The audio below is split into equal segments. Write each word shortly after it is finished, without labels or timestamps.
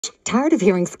Tired of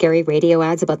hearing scary radio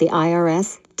ads about the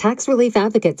IRS? Tax Relief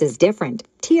Advocates is different.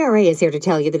 TRA is here to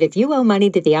tell you that if you owe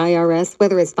money to the IRS,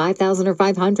 whether it's $5,000 or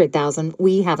 $500,000,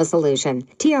 we have a solution.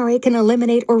 TRA can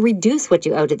eliminate or reduce what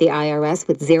you owe to the IRS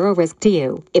with zero risk to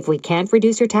you. If we can't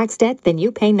reduce your tax debt, then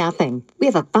you pay nothing. We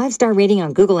have a 5-star rating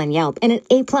on Google and Yelp and an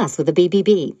A+ with a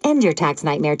BBB. End your tax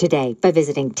nightmare today by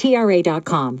visiting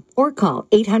TRA.com or call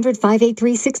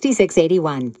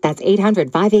 800-583-6681. That's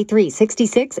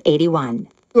 800-583-6681.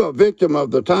 You a victim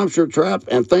of the timeshare trap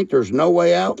and think there's no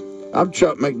way out? I'm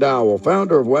Chuck McDowell,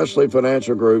 founder of Wesley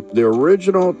Financial Group, the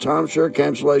original timeshare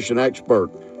cancellation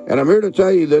expert. And I'm here to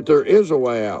tell you that there is a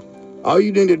way out. All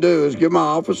you need to do is give my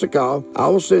office a call. I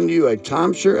will send you a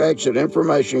timeshare exit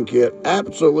information kit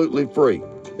absolutely free,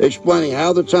 explaining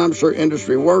how the timeshare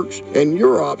industry works and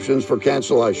your options for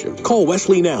cancellation. Call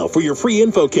Wesley now for your free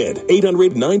info kit.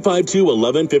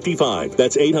 800-952-1155.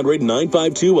 That's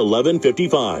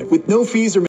 800-952-1155. With no fees or